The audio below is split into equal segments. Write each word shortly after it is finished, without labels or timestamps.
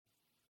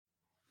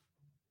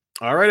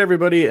All right,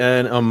 everybody,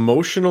 an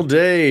emotional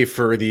day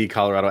for the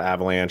Colorado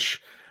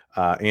Avalanche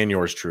and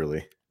yours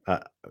truly.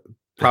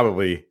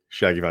 Probably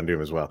Shaggy Von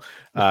Doom as well.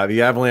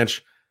 The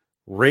Avalanche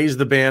raise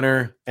the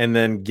banner and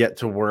then get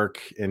to work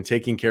and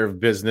taking care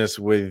of business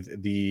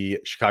with the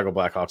Chicago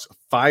Blackhawks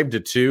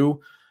 5-2.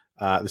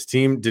 This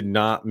team did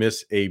not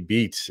miss a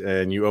beat,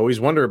 and you always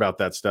wonder about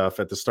that stuff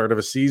at the start of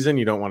a season.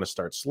 You don't want to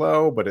start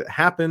slow, but it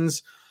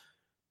happens.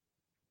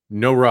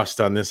 No rust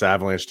on this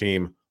Avalanche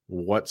team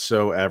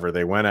whatsoever.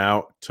 They went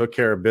out, took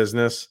care of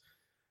business.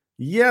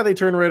 Yeah, they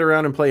turned right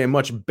around and play a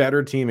much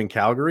better team in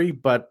Calgary,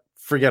 but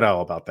forget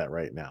all about that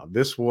right now.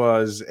 This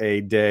was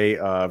a day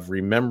of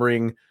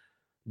remembering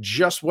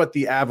just what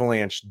the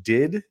Avalanche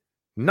did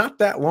not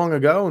that long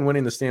ago and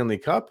winning the Stanley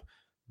Cup.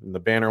 And the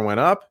banner went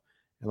up.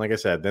 And like I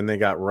said, then they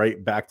got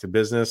right back to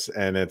business,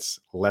 and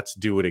it's let's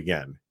do it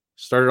again.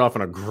 Started off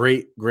on a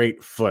great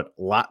foot.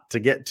 Lot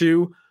to get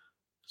to.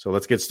 So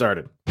let's get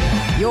started.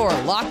 You're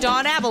Locked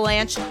On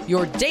Avalanche,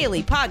 your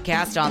daily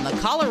podcast on the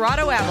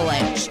Colorado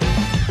Avalanche.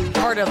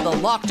 Part of the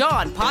Locked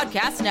On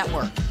Podcast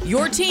Network,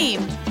 your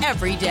team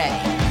every day.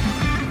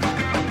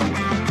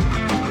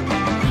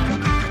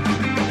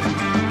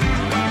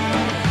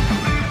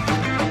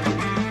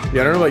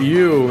 Yeah, I don't know about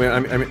you,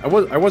 man. I mean,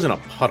 I wasn't a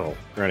puddle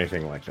or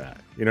anything like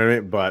that. You know what I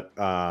mean? But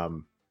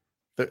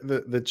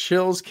the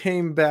chills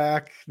came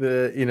back.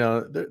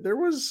 There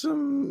was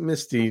some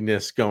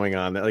mistiness going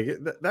on.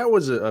 That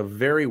was a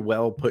very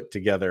well put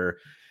together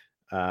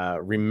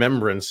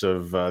remembrance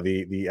of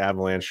the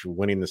Avalanche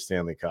winning the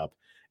Stanley Cup,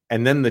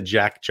 and then the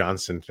Jack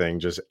Johnson thing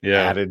just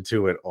added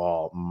to it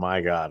all.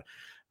 My God,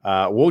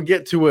 we'll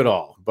get to it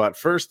all. But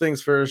first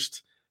things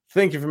first.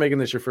 Thank you for making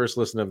this your first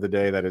listen of the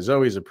day. That is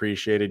always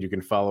appreciated. You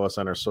can follow us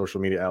on our social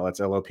media outlets,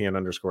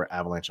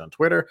 LOPN_Avalanche on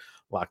Twitter,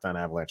 Locked On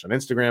Avalanche on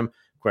Instagram.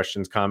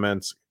 Questions,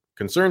 comments,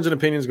 concerns, and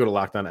opinions, go to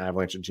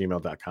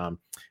lockedonavalanche@gmail.com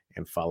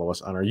and follow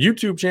us on our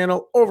YouTube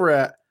channel over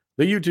at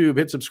the YouTube.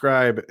 Hit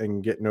subscribe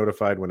and get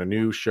notified when a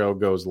new show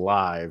goes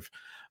live.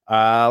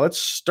 Let's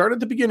start at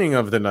the beginning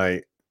of the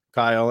night,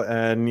 Kyle.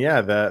 And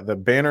yeah, the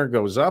banner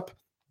goes up.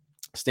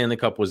 Stanley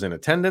Cup was in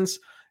attendance.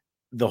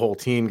 The whole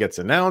team gets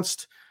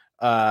announced.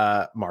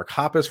 Mark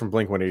Hoppus from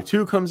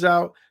Blink-182 comes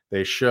out.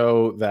 They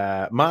show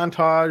that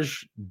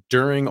montage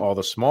during all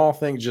the small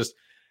things,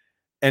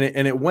 and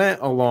it went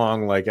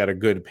along like at a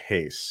good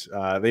pace.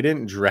 They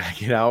didn't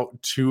drag it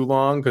out too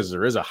long because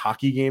there is a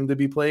hockey game to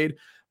be played,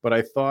 but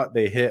I thought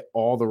they hit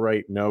all the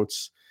right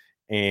notes,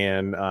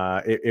 and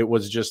it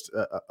was just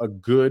a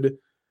good,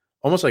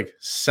 almost like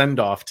send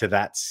off to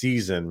that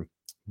season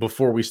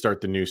before we start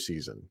the new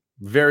season.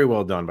 Very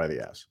well done by the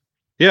Avs.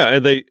 Yeah,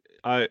 and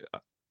I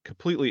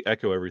completely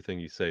echo everything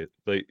you say.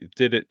 They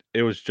did it.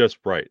 It was just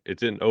right. It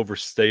didn't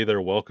overstay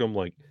their welcome.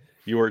 Like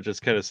you were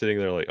just kind of sitting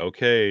there like,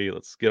 okay,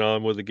 let's get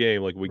on with the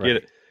game. Like we get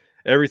it.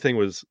 Everything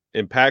was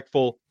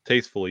impactful,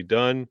 tastefully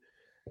done.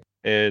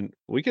 And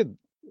the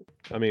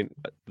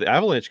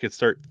Avalanche could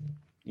start,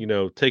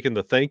 taking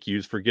the thank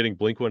yous for getting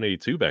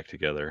Blink-182 back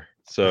together.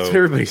 So that's what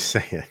everybody's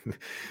saying.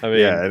 I mean,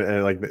 yeah,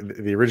 and like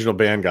the original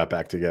band got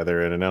back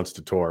together and announced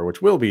a tour,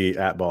 which will be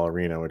at Ball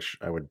Arena, which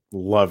I would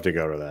love to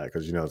go to that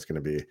because it's going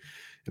to be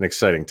an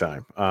exciting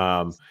time.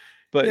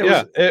 But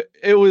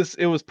it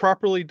was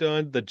properly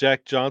done. The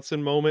Jack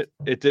Johnson moment,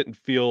 it didn't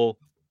feel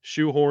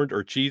shoehorned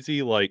or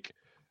cheesy like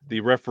the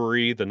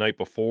referee the night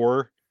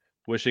before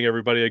wishing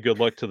everybody a good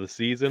luck to the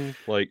season.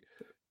 Like,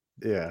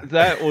 yeah,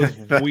 that was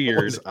that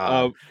weird. Was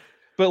odd.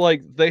 But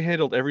like they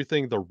handled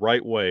everything the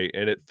right way,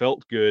 and it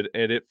felt good,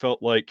 and it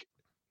felt like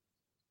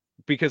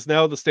because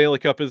now the Stanley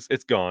Cup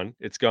it's gone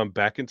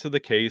back into the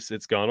case,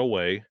 it's gone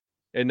away.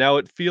 And now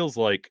it feels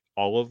like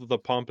all of the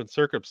pomp and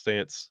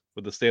circumstance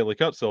with the Stanley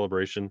Cup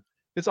celebration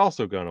is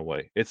also gone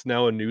away. It's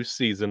now a new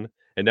season,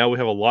 and now we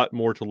have a lot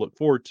more to look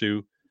forward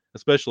to,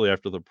 especially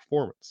after the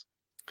performance.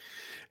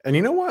 And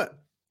you know what?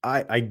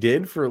 I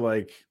did for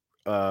like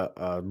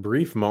a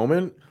brief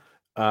moment.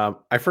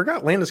 I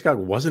forgot Landeskog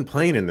wasn't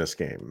playing in this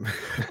game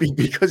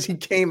because he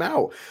came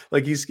out.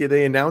 Like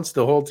they announced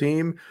the whole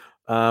team,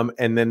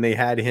 and then they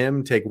had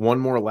him take one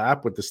more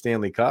lap with the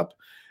Stanley Cup.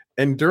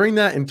 And during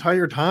that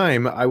entire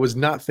time, I was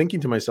not thinking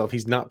to myself,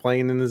 he's not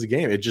playing in this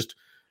game.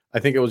 I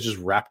think it was just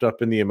wrapped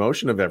up in the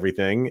emotion of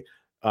everything.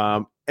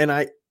 And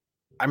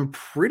I'm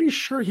pretty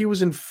sure he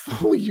was in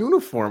full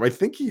uniform. I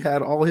think he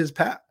had all his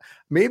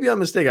Maybe I'm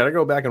mistaken. I gotta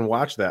go back and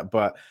watch that.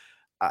 But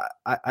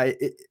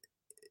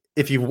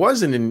if he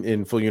wasn't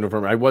in full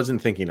uniform, I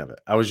wasn't thinking of it.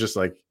 I was just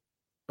like,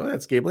 oh,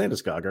 that's Gabe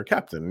Landeskog, our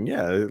captain.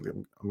 Yeah,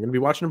 I'm going to be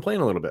watching him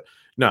playing a little bit.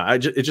 No, it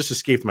just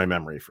escaped my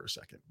memory for a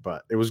second.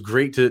 But it was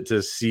great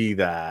to see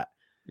that.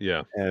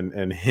 Yeah,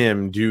 and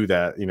him do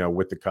that,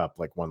 with the cup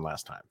like one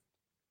last time.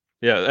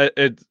 Yeah,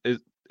 it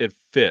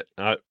fit.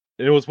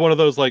 It was one of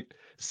those like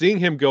seeing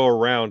him go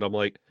around. I'm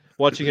like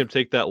watching him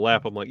take that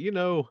lap. I'm like,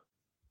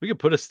 we could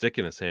put a stick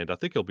in his hand. I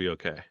think he'll be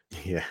okay.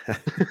 Yeah,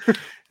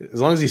 as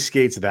long as he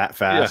skates that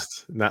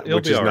fast, not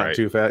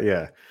too fast.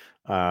 Yeah.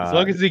 As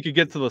long as he could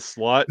get to the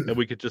slot and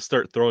we could just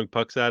start throwing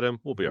pucks at him,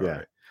 we'll be all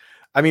right.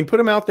 I mean, put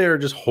him out there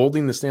just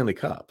holding the Stanley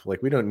Cup.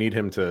 Like, we don't need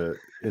him to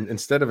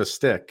instead of a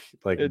stick.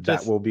 Like It that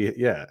just will be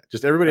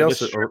just everybody like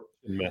a else. short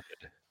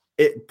method.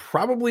 It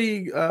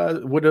probably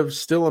would have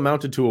still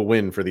amounted to a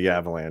win for the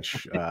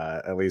Avalanche,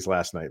 at least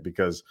last night,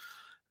 because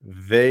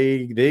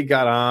they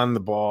got on the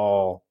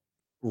ball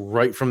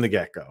right from the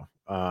get-go.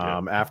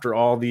 After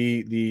all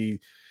the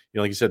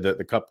like you said,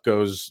 the cup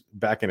goes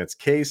back in its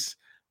case,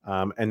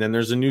 and then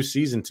there's a new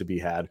season to be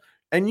had,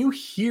 and you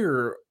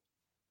hear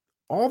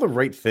all the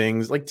right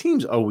things. Like,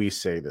 teams always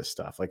say this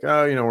stuff, like,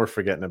 oh, we're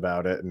forgetting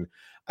about it, and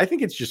I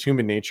think it's just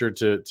human nature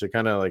to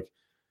kind of, like,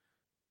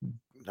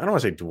 I don't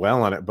want to say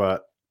dwell on it,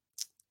 but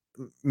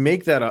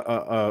make that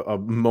a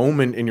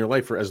moment in your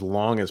life for as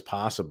long as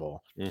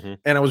possible. Mm-hmm.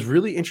 And I was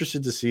really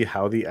interested to see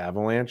how the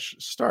Avalanche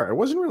start. I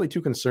wasn't really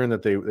too concerned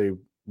that they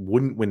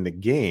wouldn't win the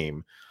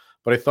game,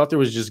 but I thought there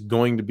was just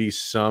going to be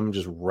some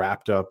just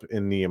wrapped up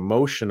in the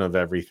emotion of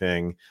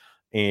everything.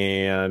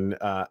 And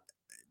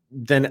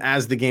then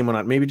as the game went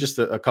on, maybe just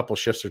a couple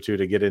shifts or two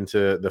to get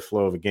into the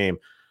flow of a game.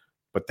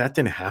 But that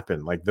didn't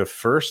happen. Like, the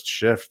first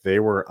shift, they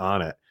were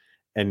on it.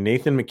 And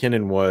Nathan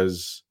MacKinnon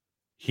was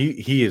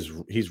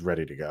he's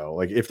ready to go.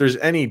 Like, if there's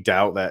any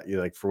doubt that,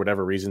 like, for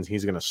whatever reasons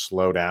he's going to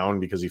slow down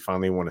because he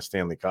finally won a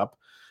Stanley Cup,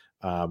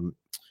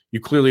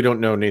 you clearly don't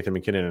know Nathan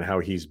MacKinnon and how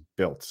he's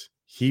built.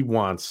 He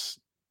wants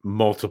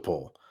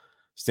multiple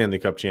Stanley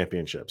Cup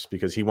championships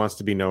because he wants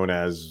to be known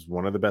as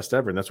one of the best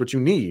ever, and that's what you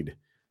need.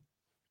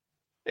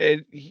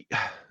 And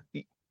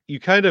you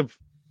kind of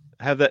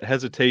have that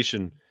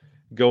hesitation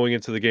going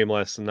into the game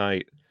last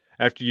night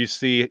after you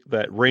see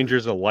that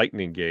Rangers and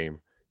Lightning game.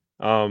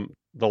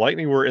 The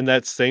Lightning were in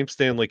that same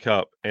Stanley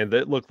Cup, and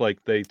it looked like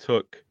they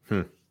took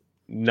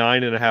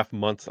 9.5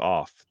 months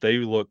off. They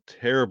looked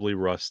terribly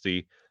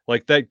rusty.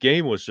 Like, that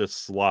game was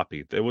just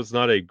sloppy. It was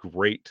not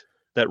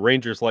that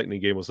Rangers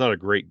Lightning game was not a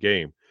great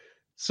game.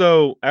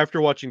 So after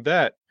watching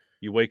that,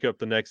 you wake up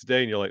the next day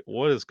and you're like,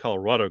 what is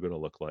Colorado going to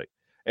look like?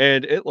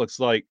 And it looks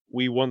like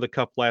we won the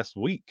cup last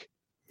week.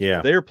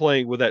 Yeah. They're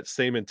playing with that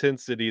same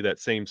intensity, that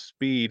same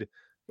speed.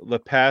 The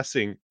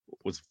passing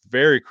was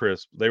very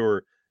crisp. They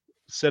were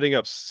setting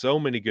up so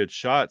many good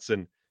shots.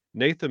 And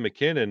Nathan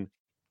MacKinnon,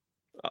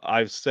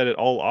 I've said it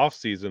all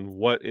offseason,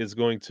 what is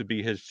going to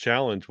be his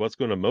challenge? What's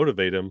going to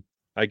motivate him?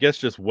 I guess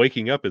just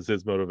waking up is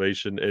his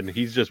motivation, and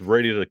he's just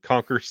ready to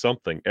conquer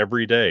something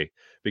every day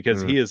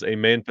because he is a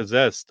man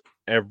possessed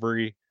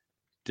every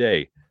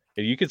day.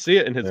 And you can see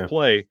it in his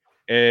play,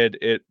 and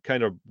it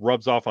kind of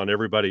rubs off on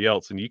everybody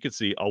else. And you could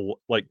see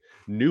like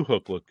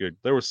Newhook look good.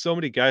 There were so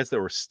many guys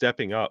that were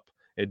stepping up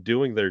and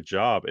doing their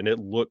job, and it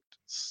looked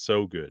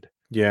so good.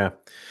 Yeah.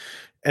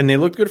 And they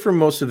looked good for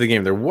most of the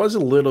game. There was a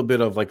little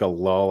bit of, like, a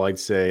lull, I'd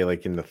say,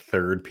 like in the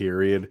third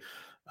period.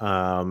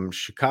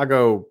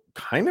 Chicago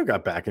kind of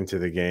got back into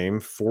the game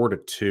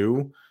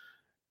 4-2.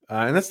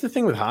 And that's the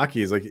thing with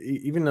hockey is, like,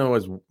 even though,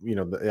 as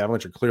the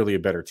Avalanche are clearly a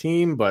better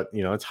team, but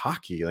it's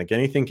hockey. Like,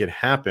 anything could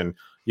happen.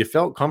 You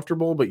felt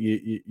comfortable, but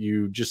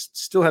you just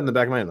still had in the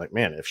back of your mind, like,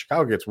 man, if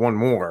Chicago gets one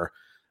more,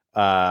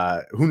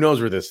 who knows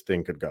where this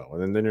thing could go?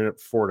 And then they ended up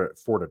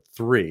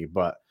 4-3,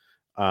 but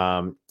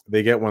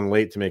they get one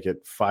late to make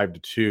it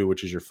 5-2,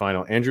 which is your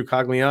final. Andrew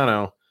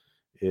Cogliano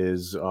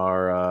is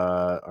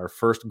our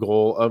first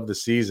goal of the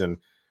season.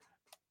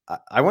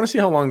 I want to see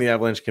how long the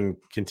Avalanche can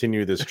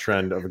continue this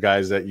trend of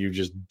guys that you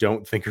just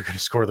don't think are going to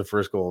score the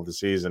first goal of the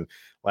season.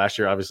 Last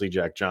year, obviously,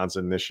 Jack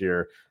Johnson. This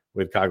year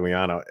with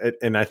Cogliano.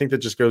 And I think that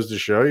just goes to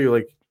show you,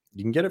 like,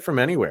 you can get it from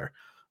anywhere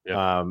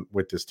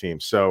with this team.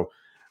 So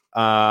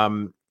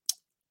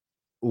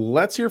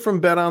let's hear from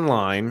Bet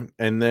Online,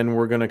 and then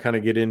we're going to kind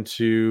of get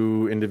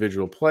into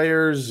individual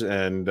players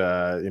and,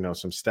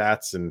 some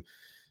stats and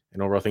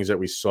overall things that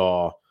we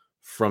saw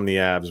from the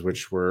Avs,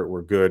 which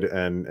were good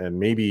and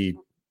maybe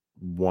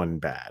one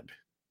bad.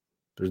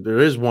 There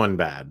is one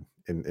bad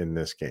in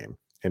this game,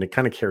 and it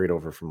kind of carried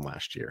over from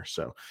last year.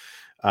 So,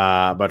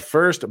 but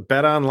first,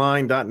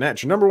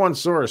 betonline.net, your number one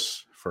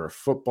source for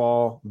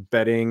football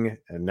betting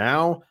and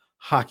now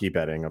hockey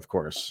betting, of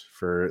course,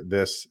 for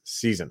this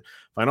season.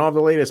 Find all of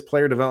the latest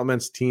player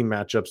developments, team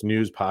matchups,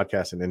 news,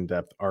 podcasts, and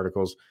in-depth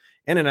articles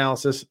and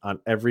analysis on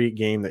every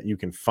game that you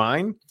can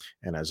find.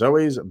 And as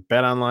always,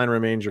 BetOnline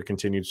remains your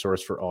continued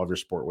source for all of your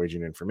sport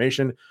wagering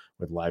information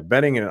with live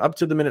betting and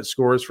up-to-the-minute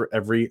scores for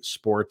every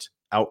sport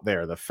out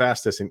there. The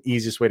fastest and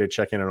easiest way to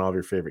check in on all of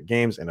your favorite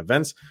games and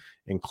events,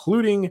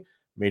 including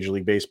Major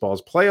League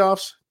Baseball's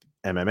playoffs,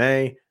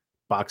 MMA,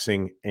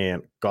 boxing,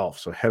 and golf.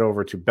 So head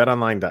over to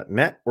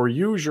betonline.net or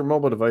use your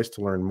mobile device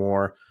to learn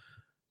more.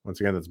 Once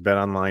again, that's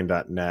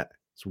betonline.net.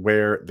 It's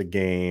where the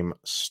game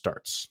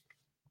starts.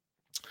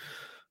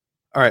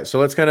 All right, so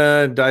let's kind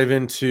of dive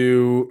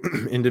into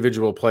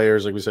individual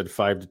players. Like we said,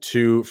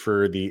 5-2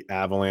 for the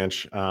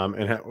Avalanche.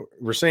 And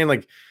we're saying,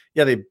 like,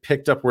 yeah, they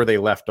picked up where they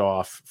left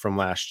off from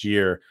last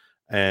year.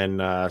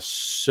 And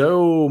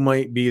so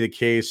might be the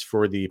case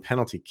for the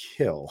penalty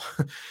kill,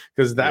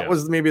 because that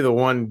was maybe the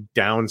one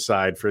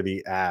downside for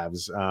the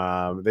Avs.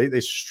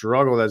 They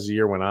struggled as the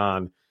year went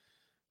on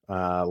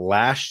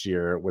last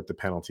year with the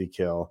penalty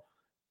kill.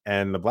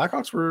 And the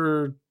Blackhawks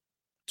were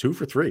 2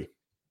 for 3.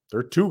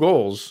 Their 2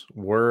 goals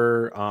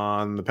were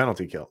on the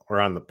penalty kill or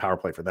on the power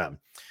play for them.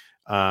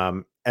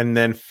 And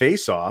then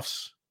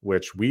face-offs,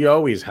 which we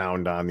always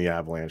hound on the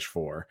Avalanche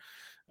for.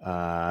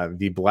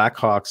 The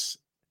Blackhawks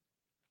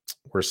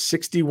were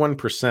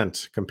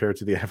 61% compared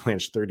to the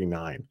Avalanche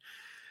 39.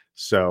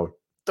 So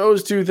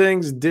those 2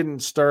 things didn't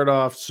start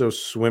off so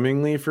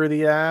swimmingly for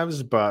the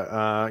Avs, but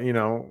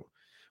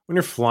when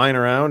you're flying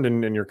around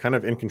and you're kind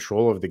of in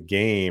control of the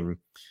game,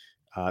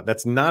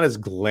 that's not as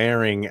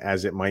glaring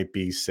as it might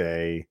be,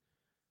 say,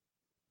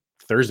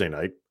 Thursday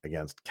night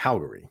against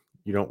Calgary.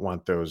 You don't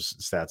want those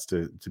stats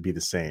to be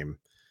the same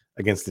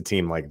against a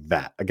team like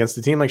that. Against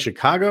a team like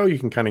Chicago, you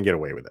can kind of get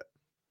away with it.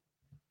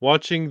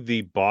 Watching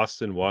the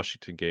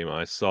Boston-Washington game,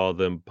 I saw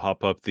them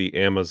pop up the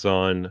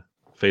Amazon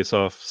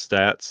face-off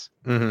stats.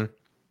 Mm-hmm.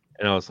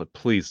 And I was like,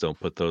 please don't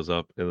put those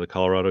up in the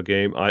Colorado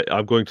game.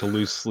 I'm going to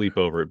lose sleep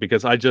over it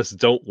because I just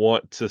don't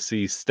want to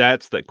see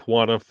stats that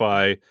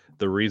quantify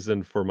the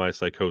reason for my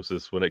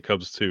psychosis when it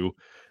comes to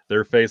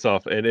their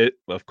face-off. And it,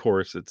 of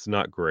course, it's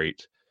not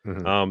great.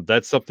 Mm-hmm.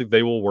 That's something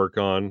they will work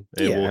on.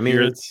 And Yeah, we'll I mean,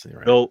 hear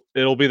right.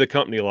 it'll be the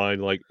company line,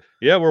 like,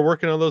 yeah, we're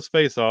working on those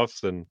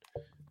face-offs, and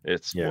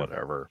it's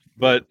whatever.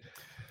 But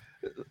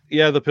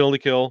yeah, the penalty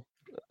kill,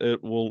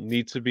 it will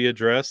need to be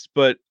addressed.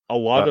 But a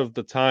lot of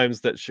the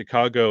times that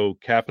Chicago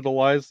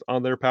capitalized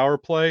on their power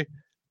play,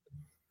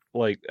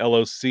 like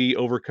LOC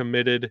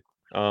overcommitted,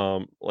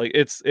 like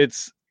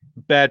it's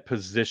bad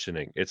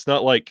positioning. It's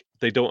not like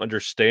they don't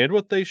understand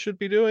what they should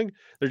be doing.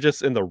 They're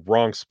just in the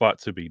wrong spot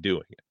to be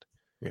doing it.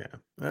 Yeah,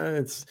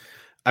 it's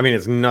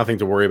nothing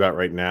to worry about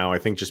right now. I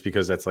think just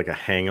because that's like a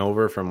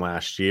hangover from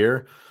last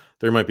year,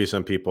 there might be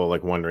some people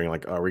like wondering,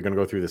 like, are we going to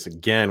go through this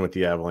again with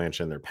the Avalanche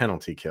and their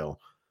penalty kill?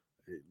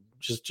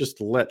 Just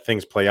let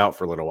things play out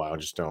for a little while.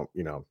 Just don't,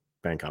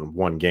 bank on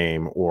one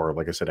game or,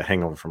 like I said, a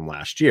hangover from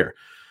last year.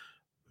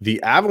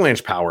 The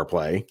Avalanche power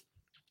play,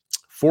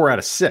 4 out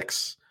of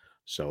 6.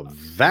 So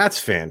that's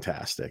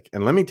fantastic.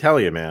 And let me tell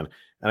you, man,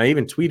 and I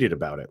even tweeted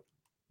about it.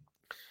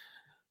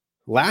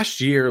 Last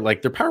year,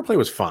 like, their power play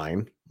was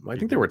fine. I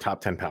think they were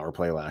top 10 power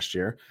play last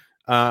year.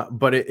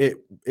 But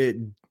it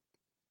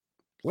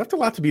left a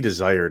lot to be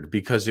desired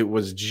because it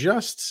was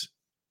just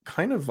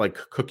kind of like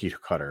cookie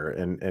cutter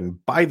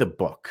and by the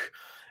book.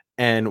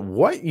 And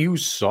what you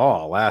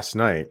saw last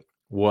night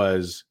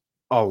was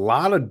a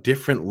lot of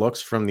different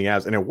looks from the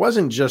Avs. And it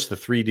wasn't just the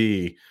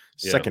 3D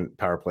second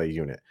power play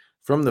unit.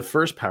 From the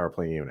first power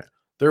play unit,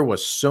 there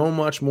was so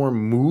much more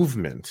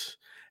movement.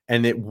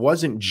 And it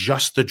wasn't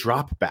just the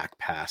drop back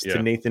pass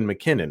to Nathan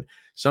MacKinnon.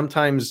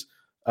 Sometimes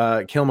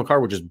Cale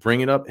Makar would just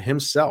bring it up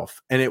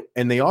himself. And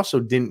they also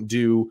didn't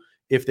do,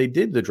 if they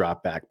did the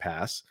drop back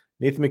pass,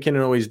 Nathan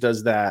MacKinnon always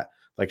does that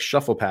like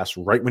shuffle pass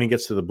right when he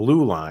gets to the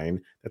blue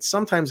line that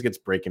sometimes gets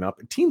breaking up.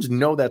 Teams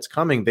know that's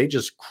coming. They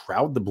just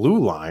crowd the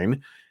blue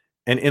line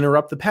and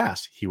interrupt the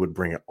pass. He would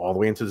bring it all the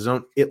way into the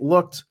zone. It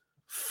looked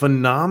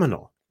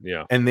phenomenal.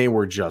 Yeah. And they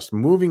were just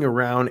moving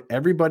around.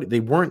 Everybody, they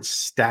weren't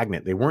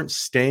stagnant. They weren't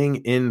staying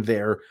in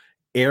their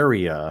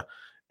area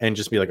and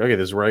just be like, okay,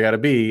 this is where I got to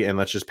be. And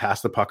let's just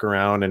pass the puck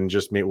around and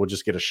we'll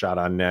just get a shot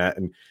on net.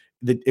 And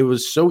it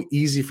was so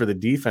easy for the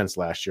defense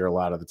last year a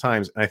lot of the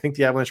times. And I think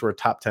the Avalanche were a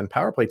top 10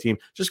 power play team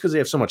just because they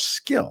have so much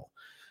skill.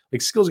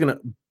 Like, skill is going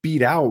to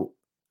beat out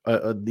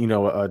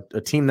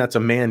a team that's a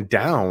man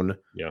down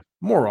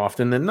more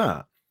often than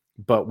not.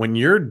 But when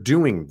you're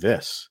doing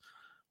this,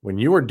 when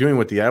you are doing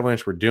what the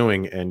Avalanche were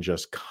doing and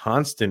just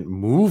constant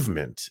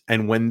movement,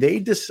 and when they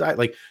decide,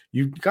 like,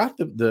 you got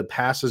the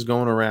passes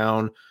going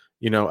around,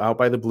 out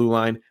by the blue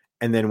line,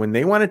 and then when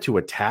they wanted to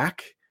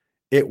attack,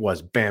 it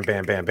was bam,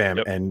 bam, bam, bam,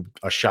 and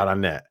a shot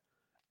on net.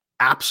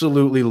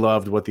 Absolutely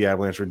loved what the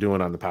Avalanche were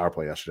doing on the power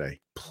play yesterday.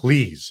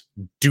 Please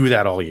do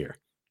that all year.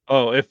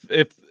 Oh, if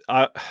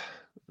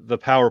the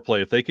power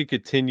play, if they could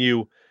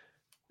continue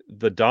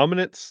the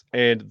dominance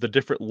and the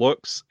different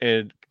looks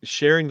and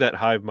sharing that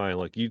hive mind,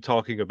 like you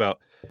talking about,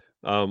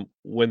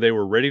 when they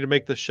were ready to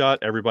make the shot,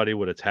 everybody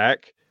would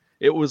attack.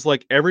 It was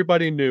like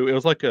everybody knew. It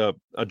was like a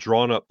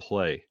drawn up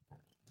play.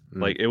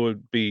 Like, it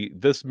would be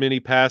this many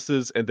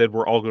passes and then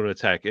we're all going to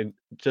attack, and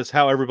just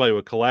how everybody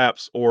would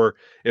collapse. Or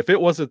if it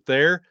wasn't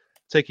there,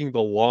 taking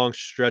the long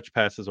stretch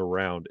passes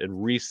around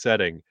and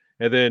resetting,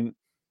 and then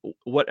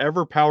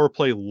whatever power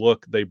play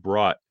look they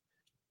brought,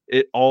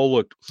 it all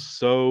looked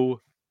so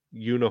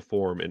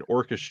uniform and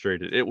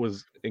orchestrated. It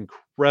was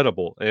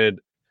incredible. And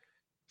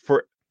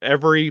for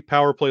every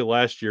power play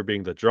last year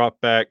being the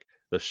drop back,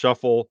 the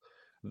shuffle,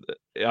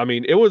 I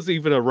mean, it was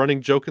even a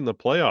running joke in the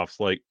playoffs.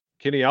 Like,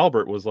 Kenny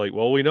Albert was like,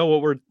 well, we know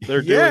what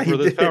they're doing for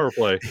this power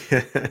play.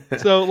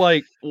 So,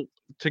 like,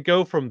 to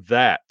go from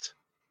that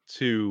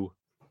to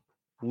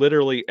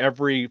literally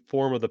every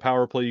form of the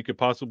power play you could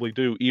possibly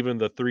do, even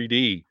the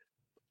 3D,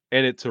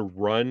 and it to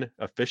run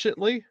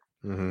efficiently,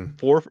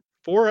 4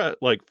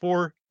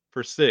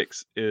 for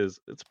 6 it's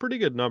a pretty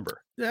good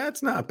number. Yeah,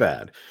 it's not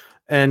bad.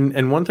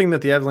 And one thing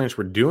that the Avalanche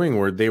were doing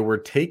were they were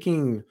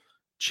taking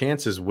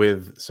chances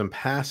with some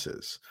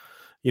passes.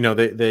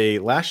 They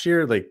last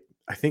year, like,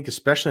 I think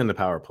especially in the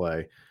power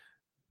play,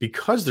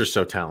 because they're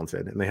so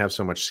talented and they have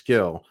so much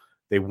skill,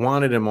 they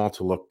wanted them all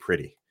to look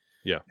pretty.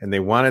 Yeah. And they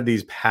wanted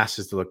these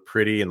passes to look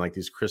pretty and like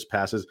these crisp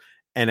passes.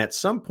 And at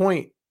some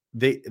point,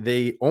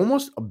 they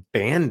almost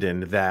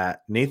abandoned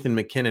that Nathan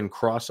McKinnon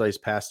cross ice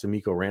pass to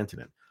Mikko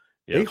Rantanen.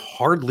 Yeah. They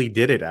hardly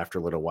did it after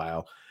a little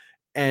while.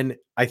 And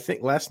I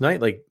think last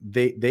night, like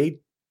they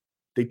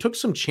took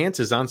some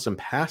chances on some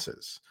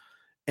passes.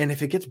 And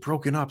if it gets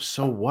broken up,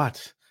 so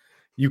what?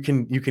 You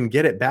can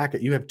get it back.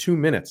 You have 2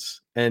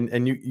 minutes,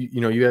 and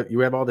you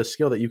have all this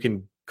skill that you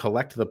can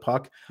collect the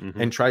puck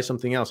and try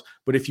something else.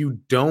 But if you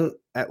don't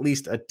at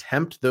least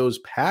attempt those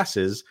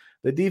passes,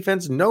 the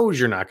defense knows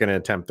you're not going to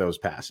attempt those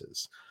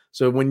passes.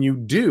 So when you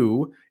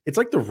do, it's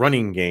like the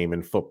running game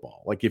in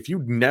football. Like if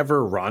you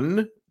never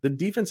run, the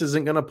defense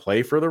isn't going to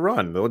play for the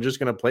run. They're just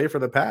going to play for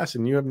the pass,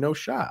 and you have no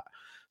shot.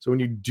 So when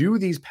you do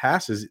these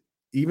passes,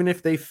 even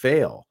if they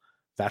fail,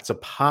 that's a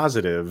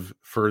positive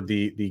for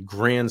the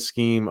grand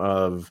scheme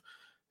of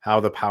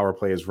how the power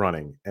play is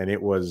running. And it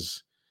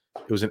was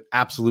an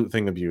absolute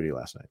thing of beauty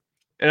last night.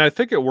 And I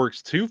think it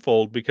works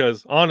twofold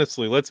because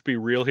honestly, let's be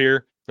real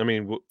here. I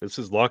mean, this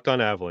is Locked On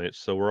Avalanche,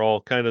 so we're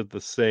all kind of the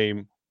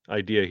same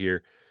idea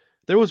here.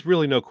 There was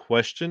really no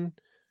question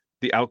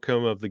the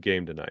outcome of the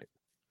game tonight.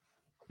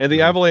 And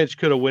the Avalanche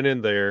could have went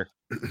in there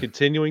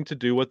continuing to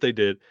do what they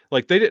did.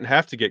 Like they didn't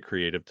have to get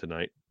creative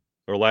tonight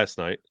or last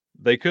night.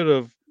 They could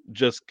have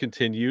just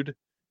continued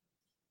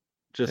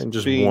just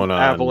being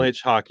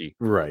Avalanche hockey.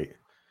 Right.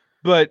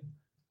 But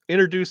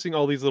introducing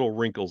all these little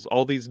wrinkles,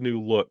 all these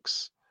new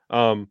looks,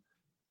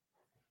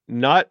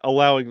 not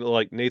allowing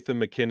like Nathan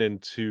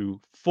McKinnon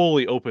to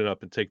fully open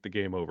up and take the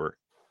game over,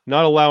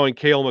 not allowing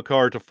Cale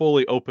Makar to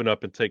fully open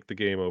up and take the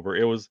game over.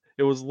 It was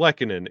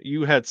Lehkonen.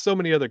 You had so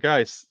many other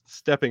guys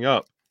stepping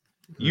up.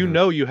 You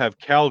know you have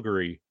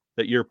Calgary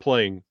that you're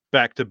playing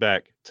back to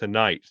back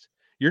tonight.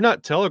 You're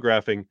not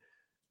telegraphing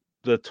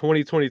the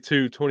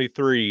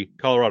 2022-23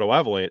 Colorado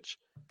Avalanche.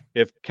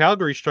 If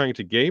Calgary's trying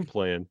to game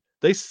plan,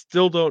 they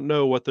still don't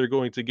know what they're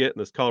going to get in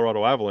this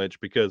Colorado Avalanche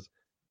because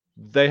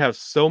they have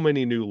so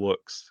many new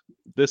looks.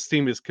 This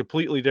team is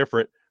completely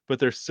different, but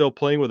they're still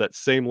playing with that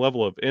same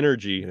level of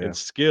energy and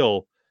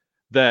skill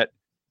that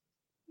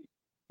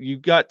you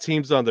got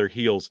teams on their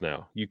heels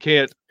now. You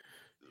can't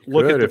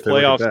look at the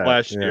playoffs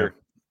last year.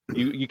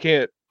 You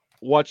can't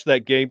watch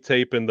that game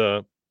tape in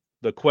the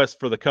quest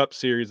for the Cup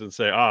series and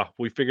say,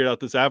 we figured out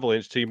this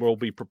Avalanche team, we'll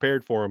be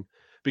prepared for them,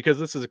 because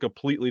this is a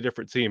completely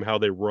different team, how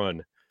they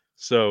run.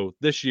 So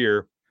this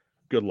year,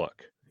 good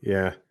luck.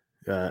 Yeah,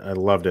 I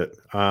loved it.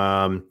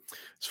 As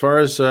far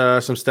as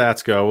some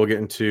stats go, we'll get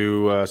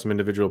into some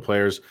individual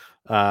players.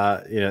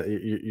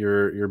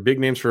 Your big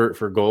names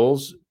for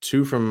goals: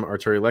 2 from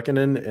Artturi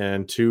Lehkonen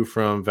and 2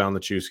 from Val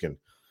Nichushkin.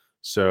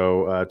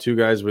 So 2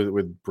 guys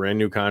with brand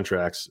new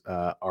contracts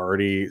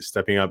already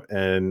stepping up,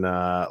 and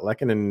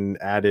Lehkonen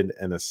added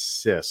an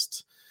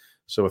assist.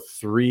 So a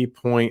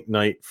 3-point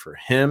night for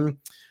him.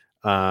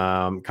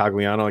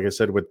 Cogliano, like I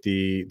said, with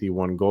the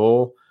 1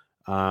 goal.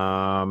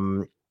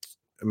 McKinnon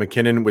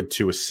with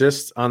 2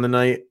 assists on the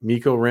night.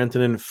 Mikko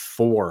Rantanen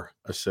 4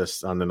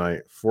 assists on the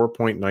night.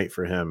 4-point night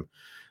for him.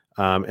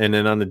 And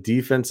then on the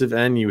defensive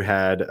end, you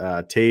had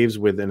Taves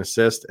with an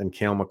assist and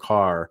Cale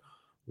Makar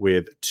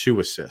with 2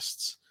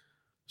 assists.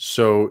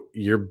 So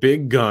your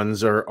big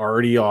guns are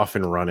already off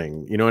and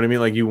running. You know what I mean?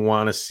 Like you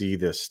want to see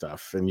this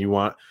stuff, and you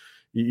don't,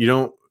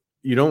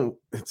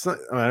 it's not,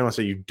 I don't want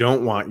to say you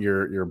don't want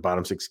your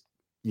bottom 6,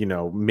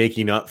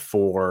 making up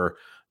for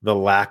the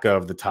lack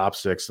of the top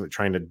 6 and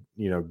trying to,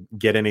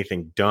 get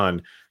anything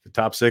done. The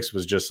top 6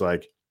 was just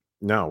like,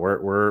 no,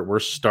 we're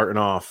starting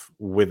off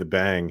with a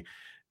bang.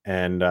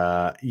 And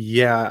I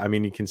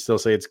mean, you can still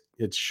say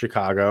it's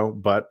Chicago,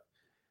 but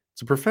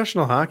it's a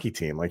professional hockey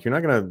team. Like you're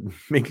not going to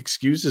make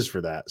excuses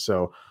for that.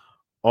 So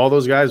all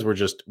those guys were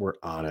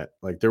on it.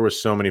 Like there were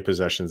so many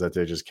possessions that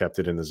they just kept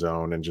it in the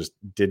zone and just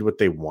did what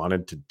they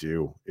wanted to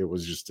do. It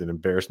was just an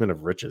embarrassment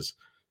of riches.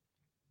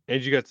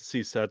 And you got to see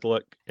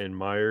Sedlick and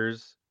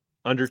Myers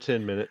under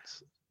 10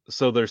 minutes.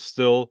 So they're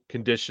still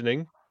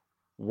conditioning,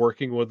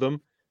 working with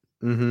them.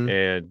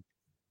 And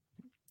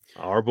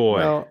our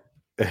boy,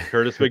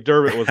 Curtis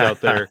McDermott was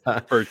out there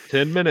for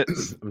 10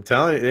 minutes. I'm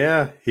telling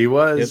you, he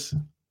was.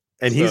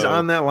 And he's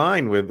on that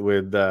line with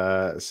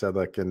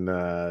Sedlick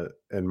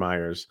and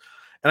Myers.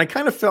 And I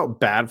kind of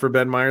felt bad for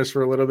Ben Myers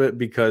for a little bit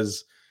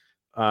because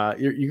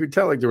you could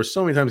tell like there were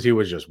so many times he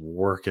was just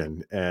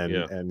working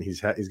and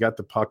he's got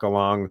the puck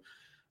along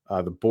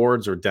the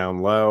boards or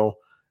down low,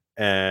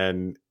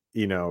 and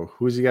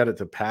who's he got it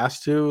to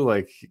pass to?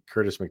 Like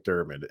Curtis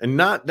McDermott. And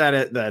not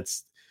that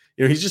that's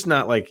he's just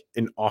not like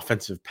an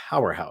offensive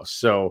powerhouse.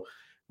 So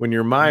when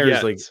you're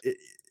Myers,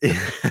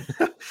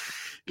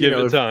 give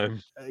it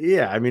time.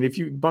 I mean, if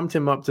you bumped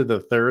him up to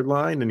the third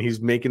line and he's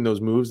making those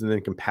moves and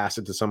then can pass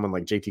it to someone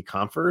like JT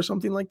Compher or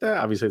something like that,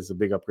 obviously it's a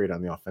big upgrade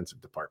on the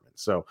offensive department.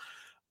 So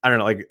I don't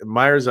know, like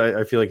Myers,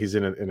 I feel like he's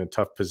in a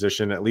tough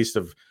position, at least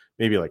of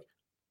maybe like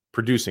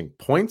producing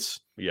points.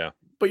 Yeah.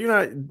 But you're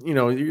not,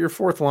 your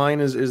fourth line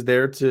is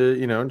there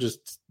to,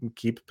 just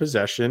keep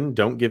possession,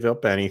 don't give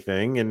up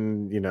anything,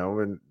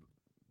 and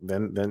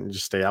then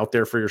just stay out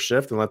there for your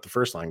shift and let the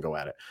first line go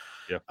at it.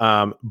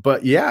 Yeah.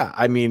 But yeah,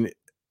 I mean,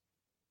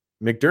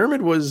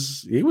 McDermott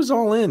was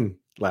all in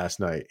last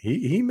night.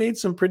 He made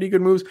some pretty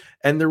good moves,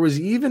 and there was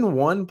even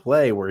one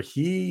play where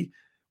he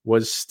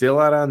was still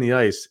out on the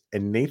ice,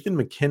 and Nathan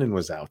MacKinnon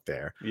was out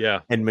there. Yeah,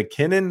 and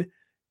MacKinnon,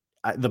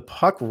 the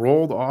puck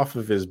rolled off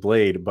of his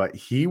blade, but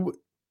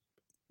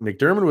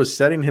McDermott was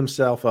setting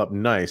himself up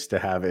nice to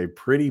have a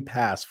pretty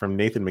pass from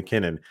Nathan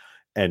MacKinnon,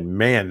 and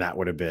man, that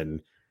would have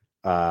been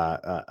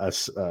a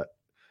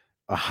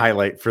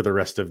highlight for the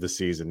rest of the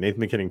season. Nathan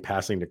MacKinnon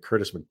passing to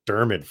Curtis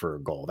McDermott for a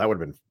goal. That would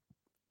have been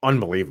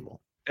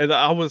unbelievable. and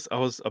I was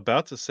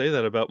about to say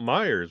that about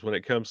Myers when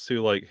it comes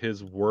to like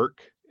his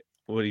work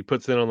when he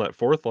puts in on that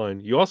fourth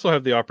line. You also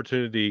have the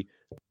opportunity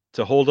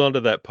to hold on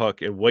to that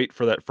puck and wait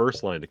for that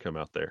first line to come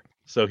out there,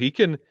 so he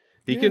can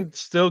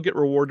still get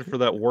rewarded for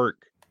that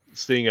work.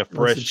 Seeing a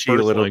fresh cheat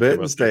a little bit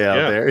and stay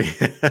out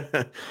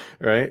there,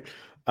 right?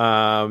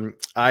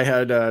 I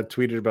had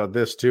tweeted about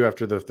this too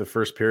after the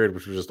first period,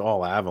 which was just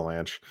all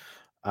Avalanche.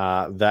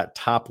 That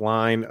top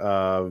line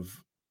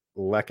of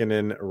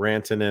Lehkonen,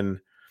 Rantanen,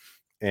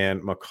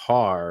 and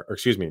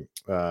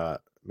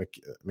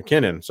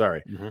MacKinnon.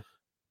 Sorry,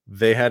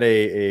 they had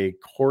a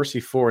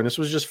Corsi 4, and this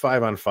was just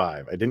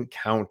 5-on-5. I didn't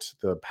count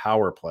the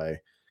power play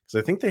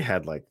because I think they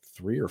had like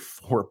 3 or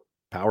 4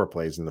 power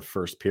plays in the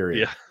first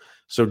period. Yeah.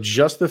 So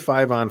just the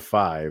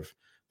 5-on-5,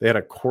 they had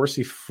a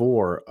Corsi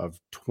 4 of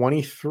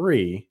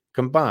 23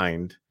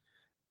 combined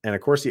and a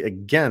Corsi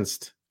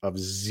against of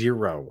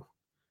 0.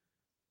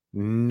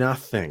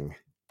 Nothing.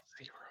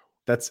 0.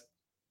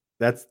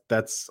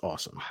 That's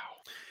awesome. Wow.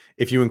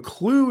 If you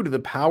include the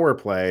power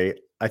play,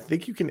 I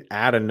think you can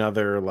add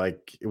another,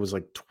 like it was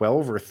like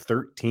 12 or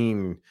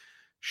 13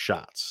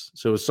 shots.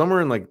 So it was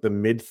somewhere in like the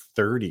mid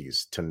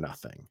 30s to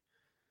nothing.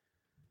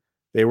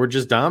 They were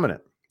just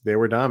dominant. They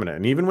were dominant.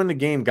 And even when the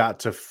game got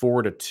to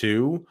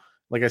 4-2,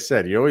 like I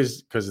said, you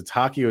always, because it's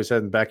hockey, you always had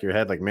in the back of your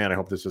head, like, man, I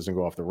hope this doesn't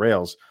go off the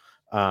rails.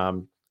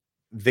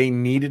 They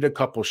needed a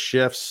couple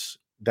shifts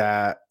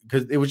because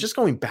it was just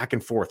going back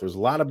and forth. There was a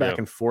lot of back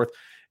and forth,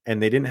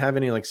 and they didn't have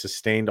any like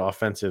sustained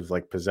offensive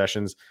like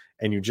possessions,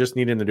 and you just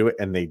needed to do it.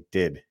 And they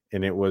did.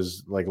 And it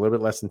was like a little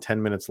bit less than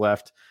 10 minutes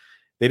left.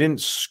 They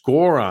didn't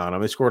score on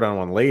them. They scored on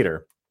one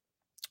later,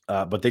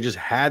 but they just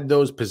had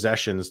those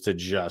possessions to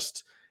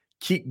just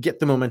get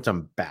the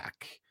momentum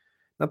back.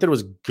 Not that it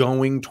was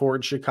going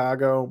towards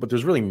Chicago, but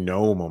there's really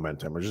no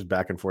momentum. We're just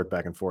back and forth.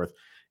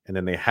 And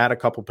then they had a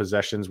couple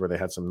possessions where they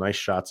had some nice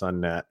shots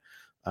on net.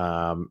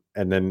 And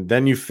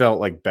then you felt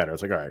like better.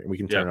 It's like, all right, we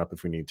can turn it up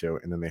if we need to.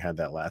 And then they had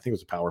that I think it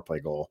was a power play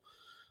goal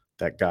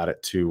that got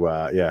it to,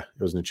 it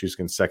was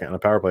Nichushkin's second on a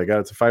power play. Got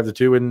it to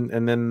 5-2.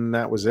 And then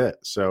that was it.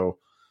 So,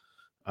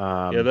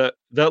 that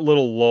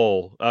little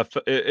lull,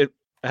 it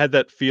had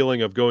that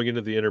feeling of going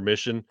into the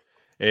intermission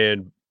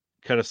and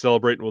kind of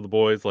celebrating with the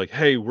boys, like,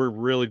 hey, we're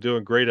really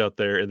doing great out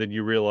there. And then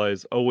you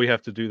realize, oh, we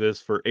have to do this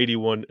for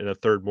 81 and a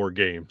third more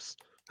games.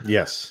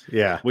 Yes.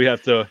 Yeah. We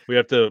have to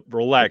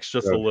relax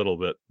just a little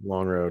bit.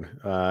 Long road.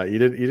 You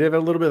did have a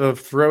little bit of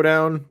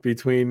throwdown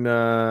between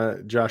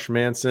Josh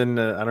Manson.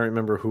 I don't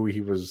remember who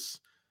he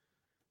was.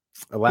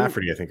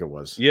 Lafferty, I think it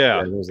was.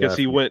 Yeah, because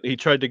he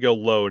tried to go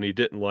low and he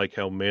didn't like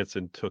how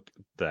Manson took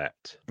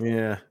that.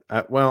 Yeah.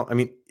 Well, I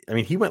mean,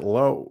 he went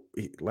low.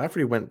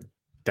 Lafferty went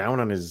down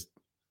on his,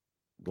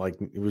 like,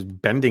 it was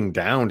bending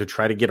down to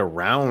try to get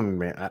around,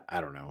 man. I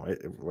don't know.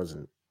 It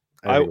wasn't.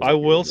 I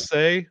will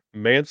say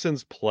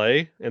Manson's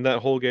play in that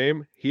whole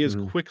game, he is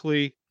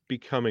quickly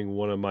becoming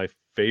one of my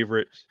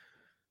favorite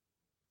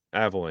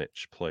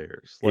Avalanche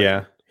players.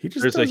 Like, he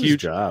just does his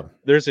job.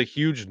 There's a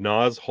huge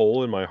Nas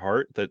hole in my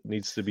heart that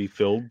needs to be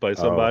filled by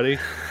somebody.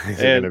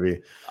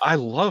 And I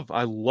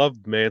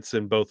love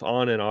Manson both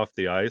on and off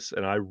the ice,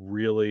 and I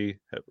really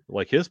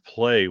like his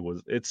play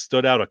it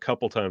stood out a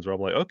couple times where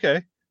I'm like,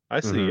 okay, I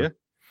see you.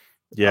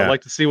 Yeah, I'd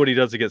like to see what he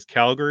does against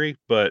Calgary,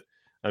 but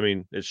I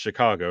mean, it's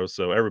Chicago,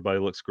 so everybody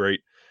looks great.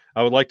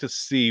 I would like to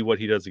see what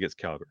he does against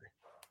Calgary.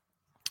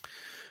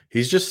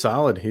 He's just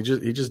solid. He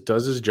just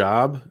does his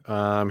job.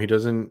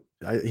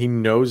 He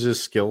knows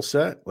his skill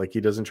set. Like,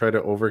 he doesn't try to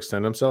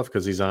overextend himself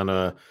because he's on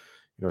a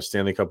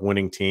Stanley Cup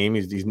winning team.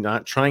 He's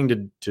not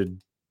trying to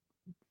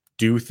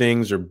do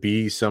things or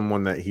be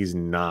someone that he's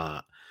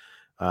not.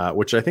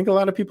 Which I think a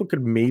lot of people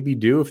could maybe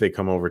do if they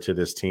come over to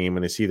this team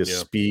and they see the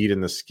speed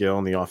and the skill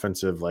and the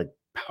offensive like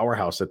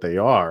powerhouse that they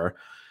are.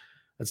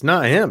 That's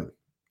not him.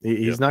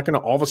 He's not going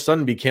to all of a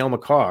sudden be Cale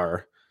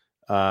Makar,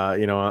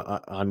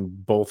 on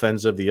both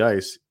ends of the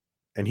ice.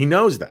 And he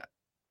knows that.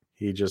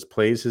 He just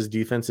plays his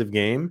defensive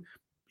game.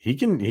 He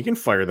can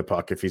fire the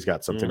puck if he's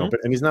got something open,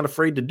 and he's not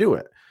afraid to do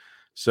it.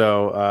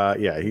 So,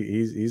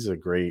 he's a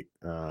great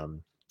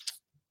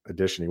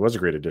addition. He was a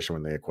great addition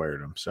when they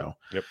acquired him. So,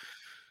 yep.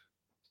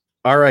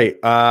 All right.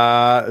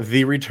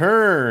 The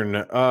return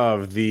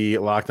of the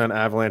Locked On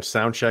Avalanche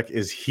Soundcheck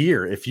is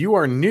here. If you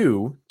are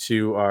new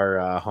to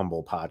our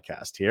humble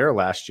podcast here,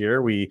 last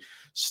year we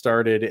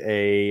started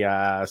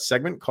a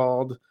segment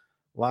called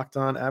Locked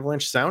On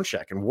Avalanche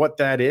Soundcheck. And what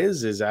that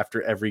is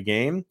after every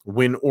game,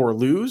 win or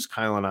lose,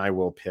 Kyle and I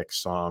will pick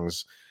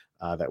songs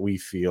that we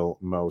feel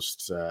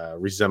most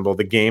resemble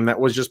the game that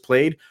was just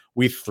played.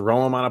 We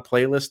throw them on a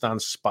playlist on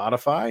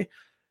Spotify.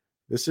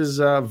 This is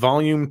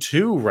volume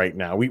 2 right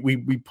now.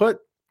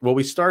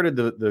 We started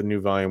the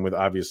new volume with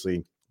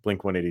obviously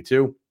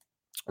Blink-182.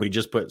 We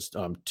just put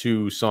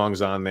 2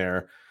 songs on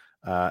there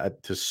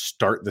to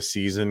start the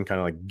season, kind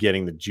of like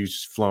getting the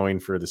juice flowing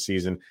for the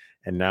season.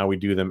 And now we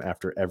do them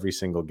after every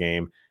single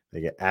game. They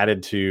get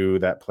added to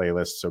that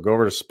playlist. So go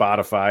over to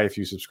Spotify. If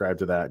you subscribe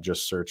to that,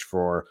 just search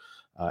for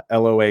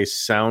LOA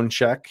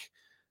Soundcheck.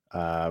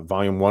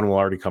 Volume 1 will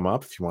already come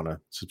up. If you want to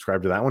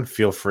subscribe to that one,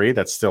 feel free.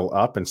 That's still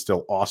up and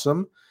still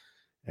awesome.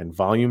 And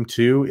volume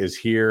 2 is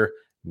here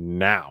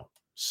now.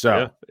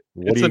 So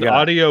it's an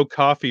audio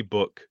coffee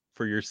book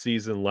for your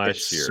season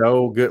last year.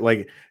 So good.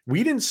 Like,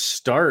 we didn't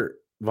start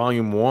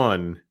volume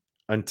 1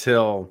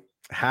 until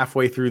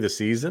halfway through the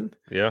season.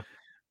 Yeah.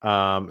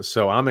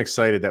 So I'm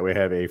excited that we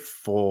have a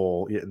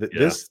full.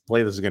 This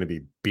playlist is going to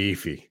be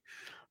beefy.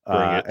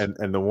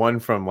 And the one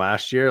from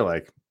last year,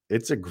 like,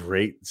 it's a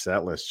great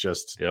set list.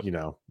 Just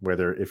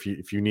whether if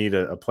you need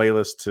a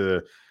playlist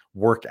to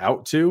work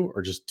out to,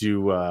 or just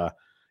do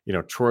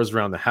chores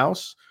around the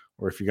house,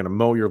 or if you're going to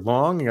mow your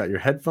lawn, you got your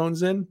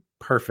headphones in,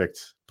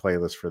 perfect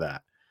playlist for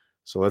that.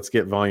 So let's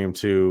get volume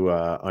 2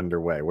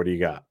 underway. What do you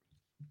got?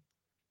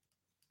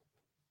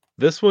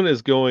 This one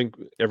is going,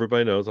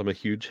 everybody knows I'm a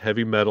huge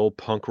heavy metal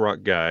punk rock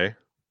guy.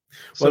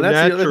 So well,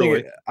 that's the other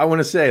thing I want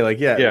to say. Like,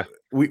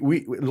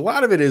 we a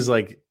lot of it is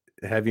like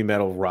heavy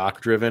metal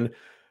rock driven,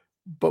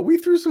 but we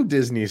threw some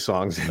Disney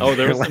songs in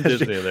there was some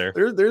Disney in there.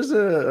 There's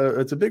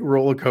it's a big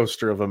roller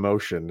coaster of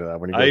emotion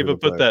when you go I even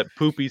put that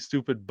poopy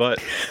stupid butt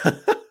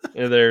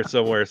in there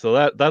somewhere. So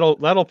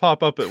that'll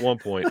pop up at one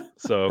point.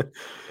 So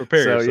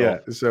prepare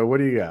yourself. Yeah. So what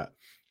do you got?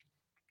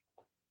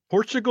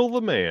 Portugal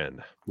the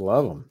Man.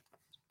 Love them.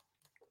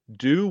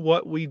 Do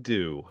What We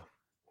Do.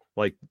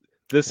 Like,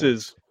 this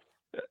is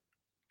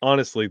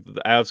honestly,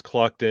 the Avs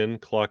clocked in,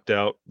 clocked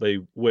out. They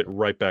went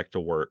right back to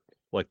work.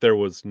 Like, there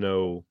was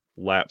no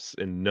lapse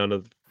in none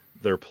of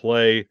their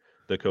play,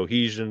 the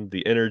cohesion,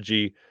 the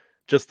energy,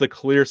 just the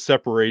clear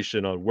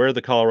separation on where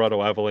the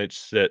Colorado Avalanche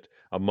sit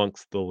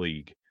amongst the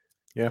league.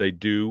 Yeah. They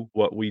do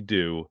what we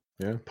do.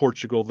 Yeah.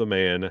 Portugal the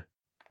Man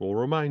will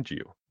remind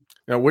you.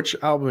 Now, which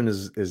album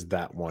is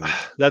that one?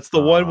 That's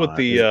the one with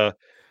the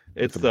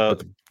it's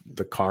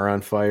the car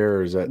on fire,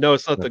 or is that? No,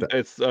 it's not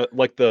it's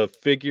like the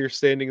figure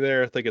standing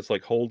there. I think it's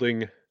like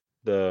holding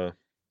the.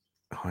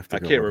 I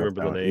can't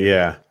remember the name.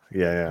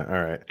 Yeah.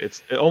 All right.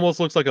 It almost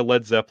looks like a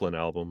Led Zeppelin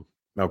album.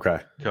 Okay.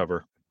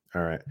 Cover.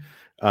 All right.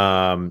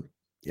 And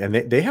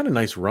they had a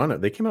nice run.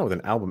 They came out with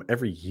an album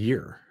every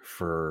year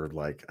for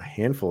like a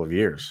handful of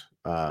years.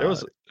 There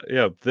was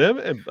them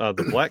and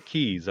the Black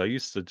Keys. I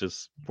used to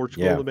just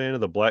Portugal the Man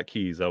and the Black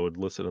Keys. I would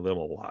listen to them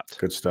a lot.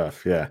 Good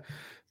stuff. Yeah.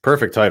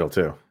 Perfect title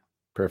too.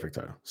 Perfect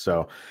title.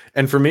 So,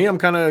 and for me, I'm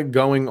kind of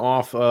going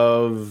off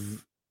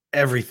of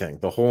everything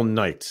the whole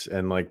night,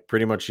 and like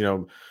pretty much,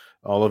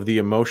 all of the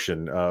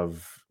emotion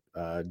of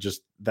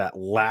just that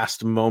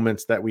last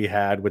moments that we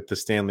had with the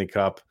Stanley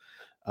Cup.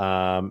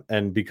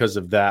 And because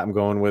of that, I'm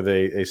going with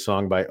a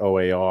song by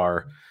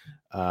OAR,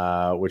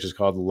 which is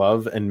called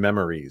Love and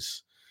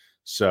Memories.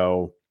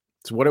 So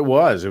it's what it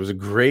was. It was a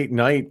great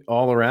night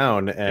all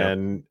around.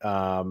 And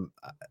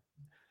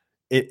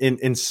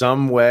in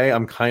some way,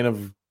 I'm kind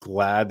of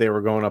glad they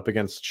were going up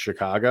against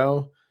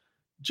Chicago,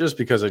 just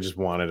because I just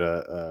wanted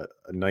a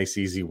nice,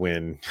 easy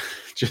win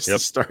just to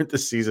start the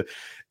season.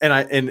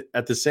 And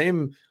at the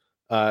same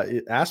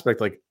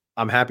aspect, like,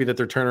 I'm happy that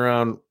they're turning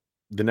around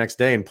the next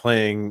day and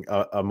playing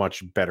a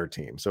much better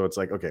team. So it's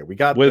like, okay, we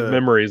got with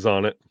memories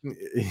on it.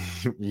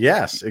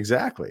 Yes,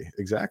 exactly.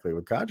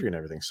 With Kadri and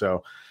everything.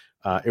 So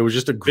it was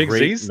just a Big great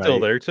Z's night. Still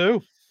there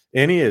too.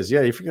 And he is.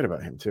 Yeah, you forget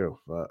about him too.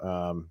 But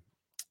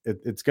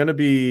it's gonna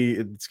be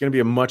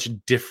a much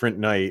different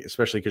night,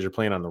 especially because you're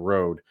playing on the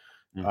road.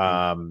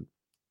 Mm-hmm.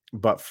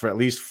 But for at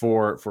least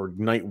for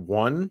night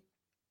 1,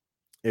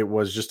 it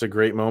was just a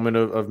great moment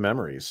of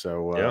memories.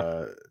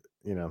 So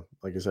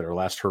like I said, our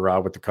last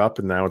hurrah with the cup,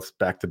 and now it's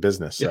back to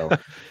business. So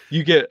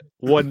you get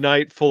one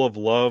night full of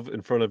love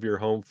in front of your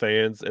home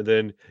fans, and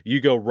then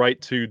you go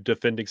right to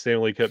defending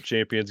Stanley Cup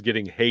champions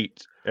getting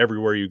hate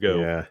everywhere you go.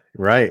 Yeah,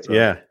 right. So.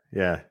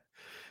 Yeah.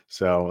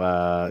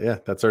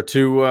 So that's our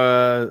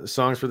 2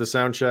 songs for the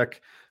sound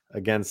check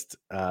against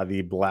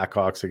the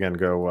Blackhawks. Again,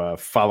 go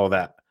follow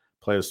that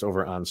playlist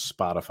over on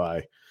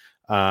Spotify.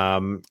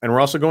 And we're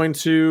also going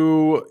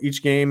to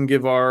each game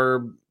give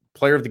our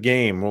player of the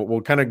game.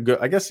 We'll kind of go,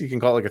 I guess you can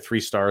call it like a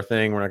 3-star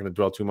thing. We're not going to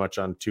dwell too much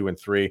on 2 and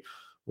 3.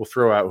 We'll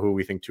throw out who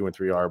we think 2 and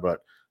 3 are,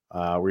 but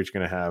we're each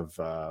going to have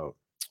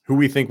who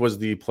we think was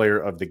the player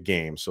of the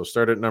game. So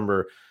start at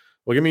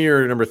give me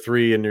your number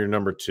 3 and your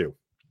number 2.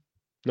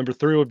 Number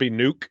 3 would be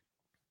Nuke.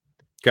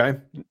 Okay.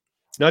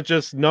 Not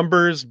just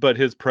numbers, but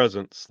his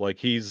presence. Like,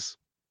 he's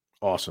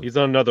awesome. He's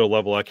on another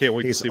level. I can't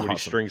wait to see what he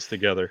strings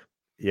together.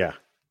 Yeah,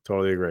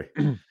 totally agree.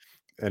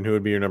 And who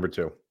would be your number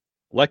 2?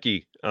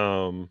 Lecky.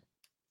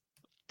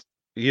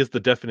 he is the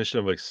definition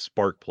of a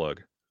spark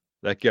plug.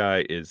 That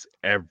guy is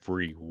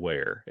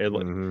everywhere. And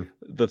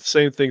Mm-hmm. the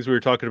same things we were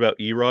talking about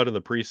Erod in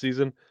the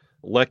preseason,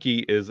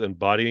 Lecky is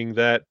embodying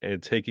that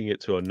and taking it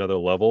to another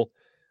level.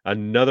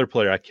 Another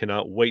player I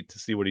cannot wait to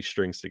see what he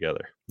strings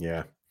together.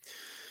 Yeah.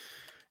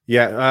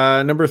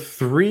 Yeah. Number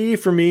 3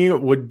 for me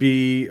would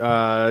be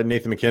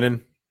Nathan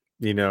MacKinnon.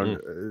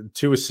 2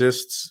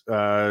 assists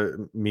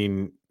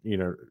mean,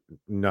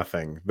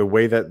 nothing. The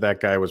way that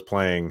guy was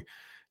playing,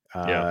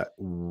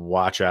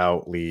 watch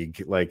out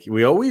league. Like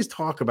we always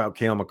talk about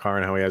Cale Makar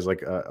and how he has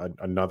like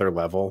another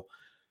level.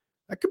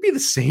 That could be the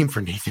same for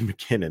Nathan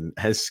MacKinnon.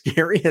 As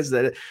scary as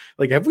that,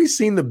 like, have we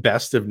seen the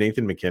best of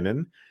Nathan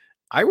MacKinnon?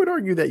 I would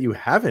argue that you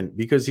haven't,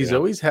 because he's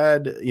always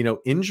had,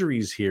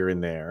 injuries here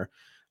and there.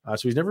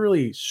 So he's never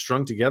really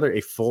strung together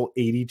a full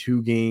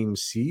 82 game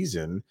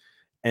season.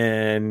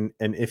 And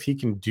if he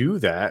can do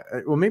that,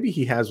 well, maybe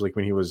he has, like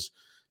when he was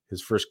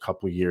his first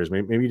couple of years,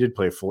 maybe he did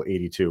play a full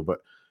 82, but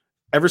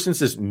ever since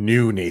this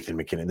Nathan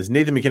MacKinnon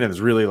is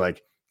really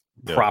like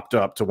propped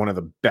up to one of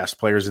the best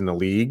players in the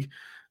league.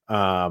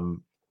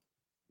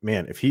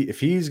 Man, if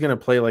he's going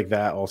to play like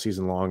that all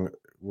season long,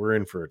 we're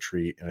in for a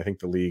treat. And I think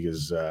the league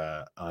is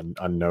on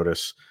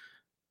notice.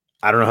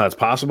 I don't know how that's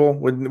possible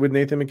with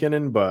Nathan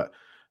MacKinnon, but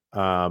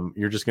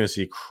you're just going to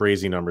see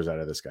crazy numbers out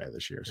of this guy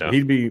this year. So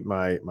he'd be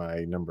my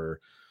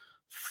number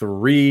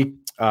 3.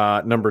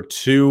 Number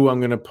 2, I'm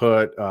going to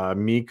put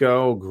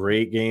Mikko.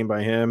 Great game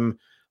by him,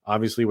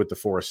 obviously with the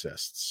 4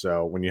 assists.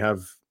 So when you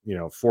have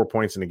 4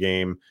 points in a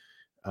game,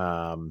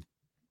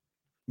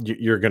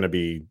 you're going to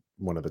be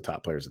one of the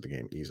top players of the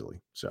game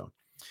easily. So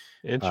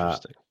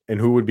interesting.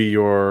 And who would be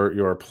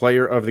your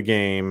player of the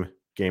game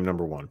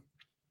number 1?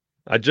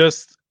 I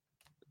just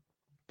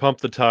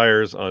pumped the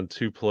tires on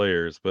 2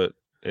 players, but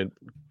and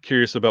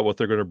curious about what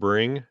they're going to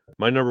bring.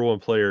 My number 1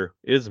 player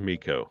is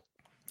Mikko,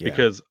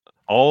 because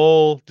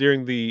all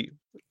during the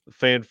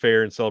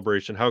fanfare and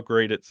celebration, how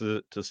great it's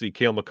to see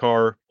Cale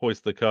Makar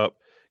hoist the cup,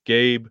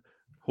 Gabe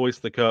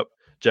hoist the cup,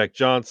 Jack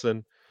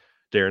Johnson,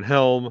 Darren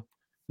Helm,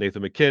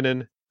 Nathan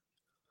MacKinnon.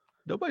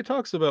 Nobody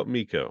talks about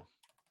Mikko.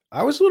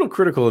 I was a little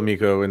critical of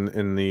Mikko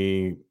in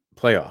the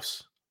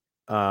playoffs.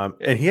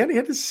 And he had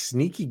a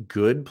sneaky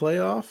good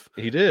playoff.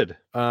 He did.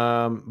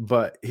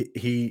 But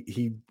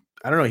he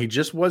I don't know. He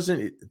just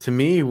wasn't, to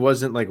me, he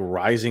wasn't like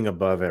rising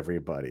above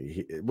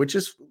everybody, which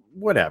is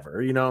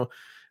whatever,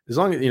 as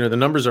long as, the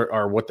numbers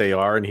are what they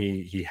are. And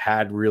he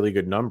had really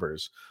good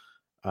numbers.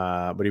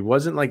 But he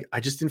wasn't like, I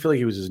just didn't feel like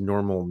he was his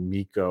normal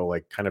Mikko,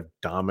 like kind of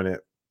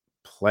dominant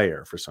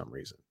player for some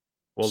reason.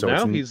 Well, so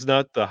now he's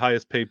not the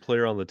highest paid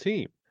player on the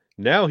team.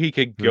 Now he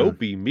could go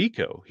be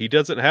Mikko. He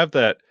doesn't have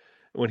that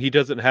when he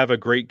doesn't have a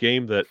great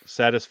game that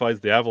satisfies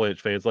the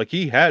Avalanche fans. Like,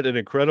 he had an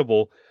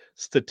incredible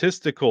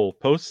statistical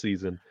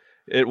postseason.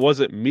 It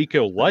wasn't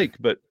Mikko-like,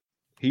 but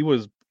he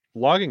was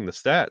logging the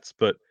stats.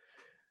 But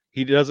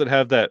he doesn't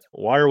have that,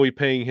 why are we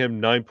paying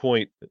him 9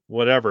 point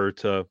whatever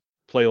to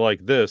play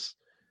like this?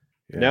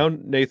 Yeah. Now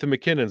Nathan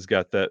MacKinnon's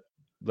got that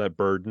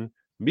burden.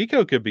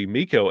 Mikko could be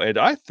Mikko. And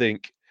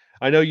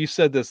I know you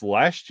said this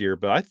last year,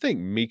 but I think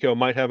Mikko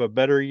might have a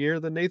better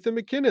year than Nathan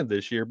MacKinnon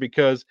this year,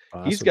 because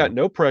he's got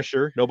no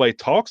pressure. Nobody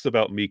talks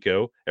about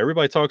Mikko.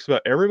 Everybody talks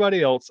about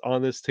everybody else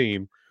on this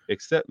team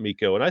except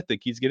Mikko, and I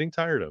think he's getting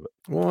tired of it.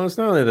 Well, it's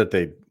not only that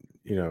they,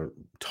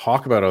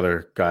 talk about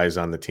other guys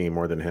on the team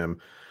more than him,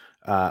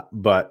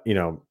 but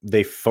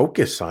they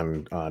focus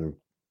on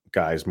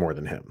guys more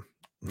than him.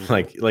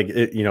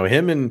 Mm-hmm.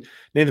 Him and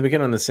Nathan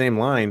MacKinnon on the same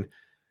line.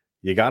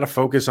 You got to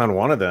focus on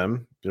one of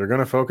them. You're going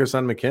to focus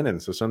on MacKinnon.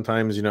 So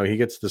sometimes, he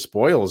gets the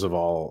spoils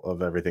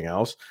of everything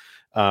else.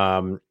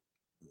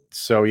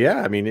 So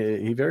yeah, I mean,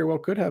 he very well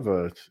could have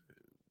a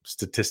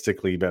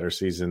statistically better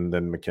season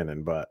than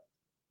MacKinnon, but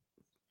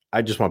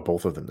I just want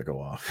both of them to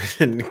go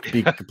off and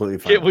be completely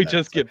fine. Can't we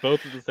just get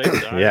both at the same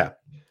time?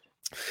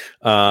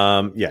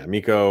 Yeah.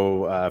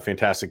 Mikko,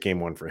 fantastic game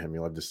 1 for him.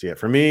 You love to see it.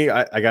 For me,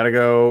 I got to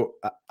go.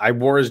 I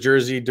wore his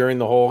jersey during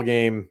the whole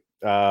game.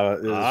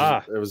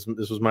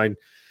 This was my,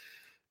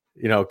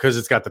 because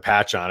it's got the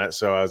patch on it.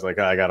 So I was like,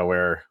 I got to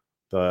wear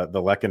the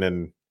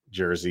Lehkonen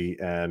jersey.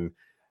 And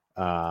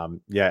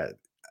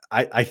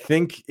I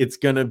think it's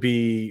going to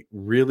be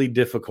really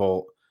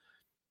difficult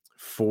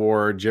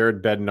for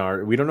Jared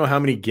Bednar. We don't know how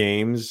many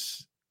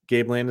games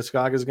Gabe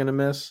Landeskog is going to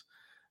miss.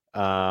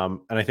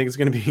 And I think it's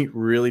going to be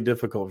really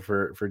difficult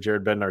for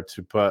Jared Bednar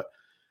to put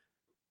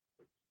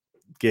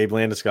Gabe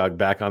Landeskog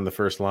back on the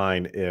first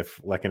line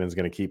if Lehkonen's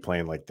going to keep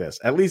playing like this.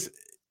 At least,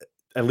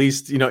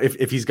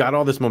 if he's got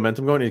all this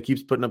momentum going and he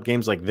keeps putting up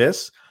games like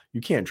this,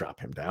 you can't drop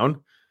him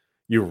down.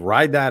 You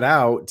ride that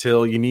out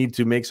till you need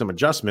to make some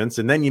adjustments,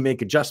 and then you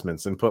make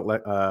adjustments and put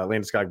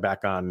Landeskog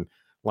back on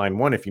line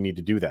 1 if you need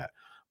to do that.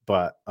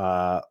 But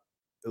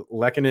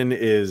Lehkonen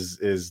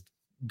is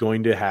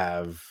going to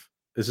have,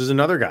 this is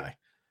another guy.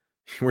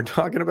 We're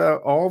talking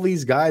about all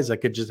these guys that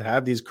could just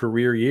have these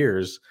career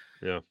years.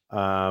 Yeah.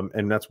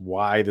 And that's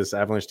why this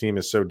Avalanche team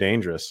is so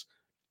dangerous.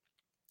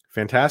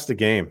 Fantastic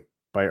game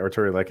by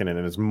Artturi Lehkonen,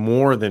 and it's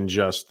more than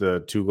just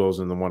the 2 goals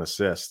and the 1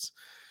 assist.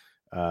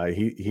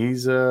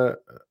 He's a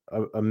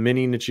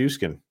mini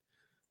Nichushkin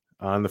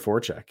on the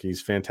forecheck.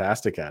 He's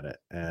fantastic at it,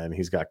 and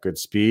he's got good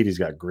speed. He's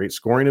got great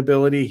scoring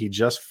ability. He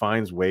just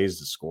finds ways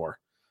to score.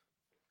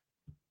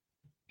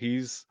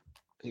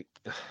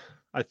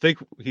 I think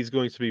he's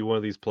going to be one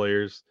of these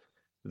players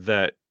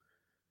that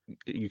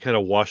you kind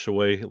of wash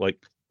away,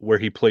 like where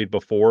he played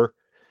before,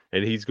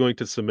 and he's going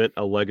to cement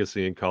a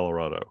legacy in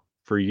Colorado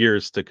for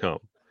years to come.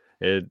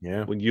 And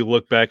when you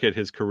look back at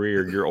his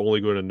career, you're only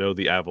going to know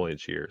the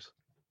Avalanche years.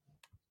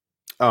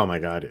 Oh my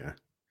God, yeah.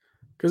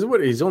 Because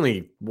he's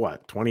only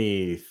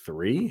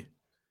 23.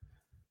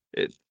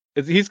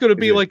 He's going to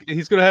be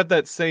he's going to have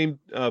that same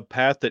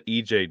path that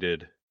EJ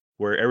did,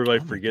 where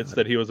everybody forgets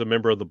that he was a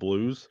member of the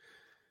Blues.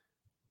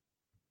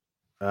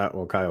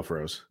 Well, Kyle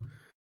froze.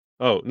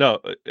 Oh no,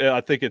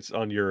 I think it's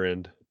on your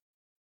end,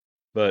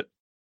 but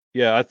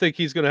yeah, I think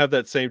he's going to have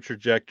that same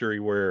trajectory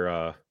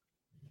where,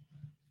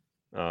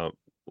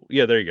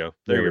 yeah, there you go.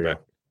 There you go.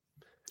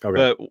 Okay,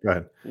 but go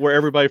ahead. Where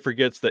everybody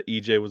forgets that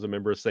EJ was a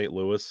member of St.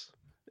 Louis,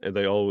 and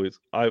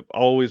I've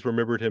always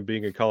remembered him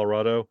being in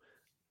Colorado.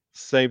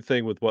 Same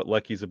thing with what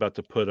Lecky's about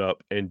to put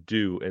up and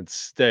do and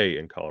stay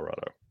in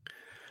Colorado.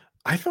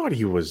 I thought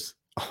he was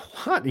a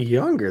lot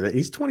younger. That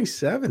he's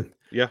 27.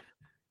 Yeah.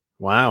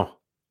 Wow.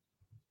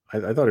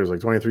 I thought he was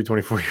like 23,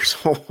 24 years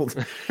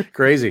old.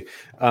 Crazy.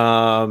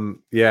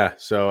 Yeah.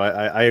 So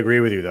I agree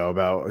with you though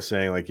about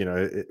saying like,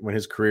 when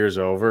his career's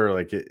over,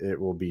 like it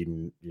will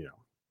be,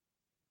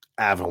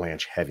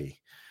 Avalanche heavy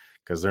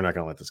because they're not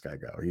going to let this guy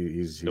go.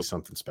 He's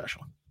something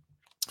special.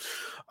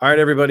 All right,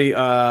 everybody.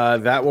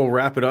 That will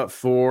wrap it up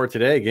for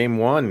today. Game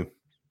 1.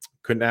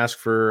 Couldn't ask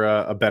for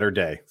a better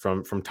day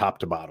from top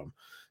to bottom.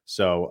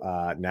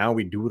 So now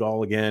we do it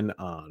all again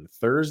on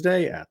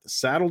Thursday at the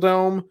Saddle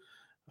Dome.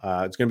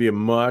 It's going to be a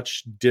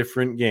much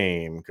different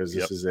game because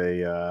this is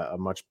a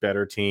much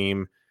better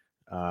team.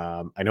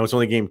 I know it's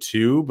only game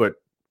 2, but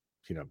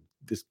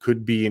this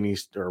could be an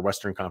East or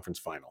Western Conference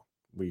final.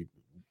 We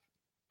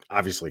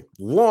obviously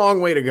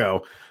long way to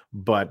go,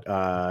 but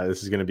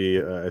this is going to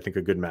be, I think,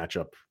 a good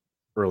matchup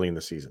early in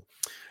the season.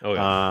 Oh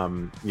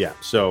yeah. Yeah.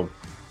 So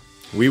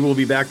we will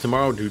be back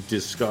tomorrow to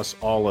discuss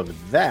all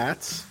of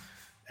that,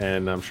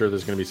 and I'm sure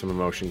there's going to be some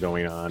emotion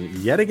going on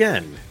yet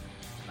again.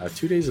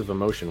 2 days of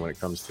emotion when it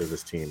comes to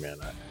this team, man.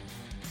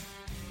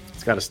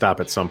 It's got to stop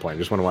at some point. I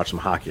just want to watch some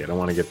hockey. I don't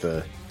want to get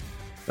the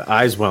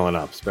eyes welling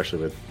up, especially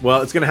with.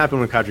 Well, it's going to happen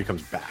when Kadri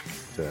comes back.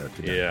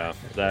 Yeah,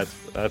 that's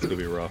going to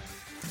be rough.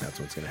 That's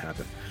what's going to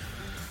happen.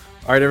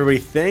 All right, everybody.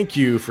 Thank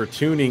you for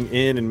tuning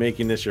in and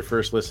making this your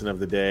first listen of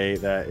the day.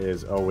 That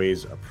is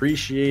always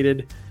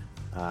appreciated.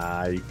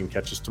 You can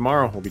catch us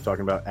tomorrow. We'll be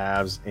talking about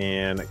Avs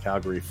and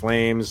Calgary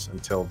Flames.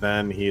 Until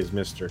then, he is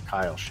Mr.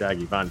 Kyle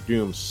Shaggy Von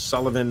Doom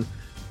Sullivan.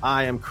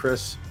 I am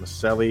Chris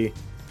Maselli.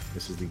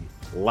 This is the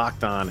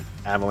Locked On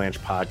Avalanche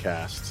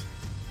podcast.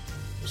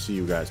 We'll see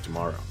you guys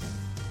tomorrow.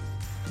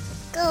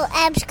 Go,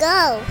 Avs,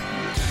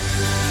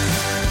 go!